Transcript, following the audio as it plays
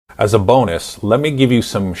As a bonus, let me give you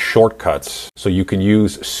some shortcuts so you can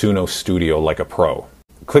use Suno Studio like a pro.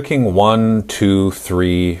 Clicking 1, 2,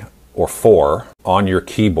 3, or 4 on your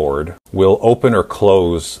keyboard will open or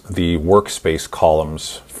close the workspace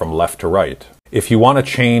columns from left to right. If you want to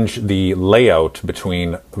change the layout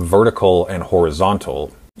between vertical and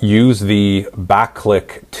horizontal, use the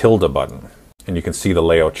back-click tilde button, and you can see the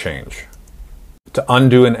layout change. To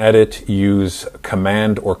undo an edit, use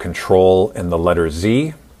Command or Control and the letter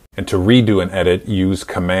Z, and to redo an edit, use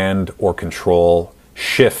Command or Control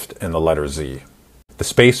Shift and the letter Z. The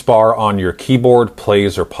spacebar on your keyboard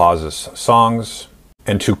plays or pauses songs,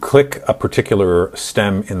 and to click a particular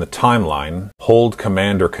stem in the timeline, hold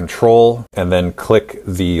Command or Control and then click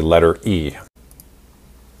the letter E.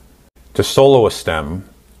 To solo a stem,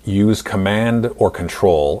 use Command or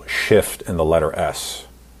Control Shift and the letter S.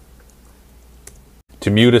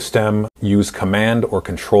 To mute a stem, use Command or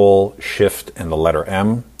Control Shift and the letter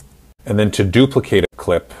M. And then to duplicate a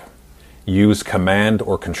clip, use Command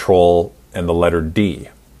or Control and the letter D.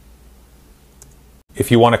 If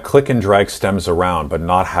you want to click and drag stems around but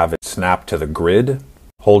not have it snap to the grid,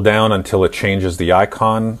 hold down until it changes the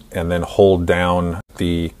icon and then hold down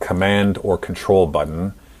the Command or Control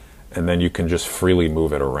button, and then you can just freely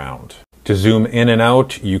move it around. To zoom in and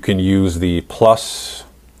out, you can use the plus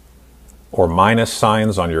or minus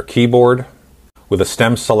signs on your keyboard. With a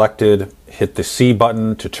stem selected, hit the C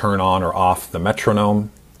button to turn on or off the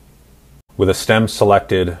metronome. With a stem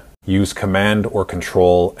selected, use Command or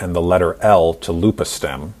Control and the letter L to loop a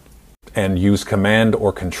stem, and use Command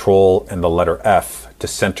or Control and the letter F to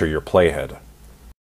center your playhead.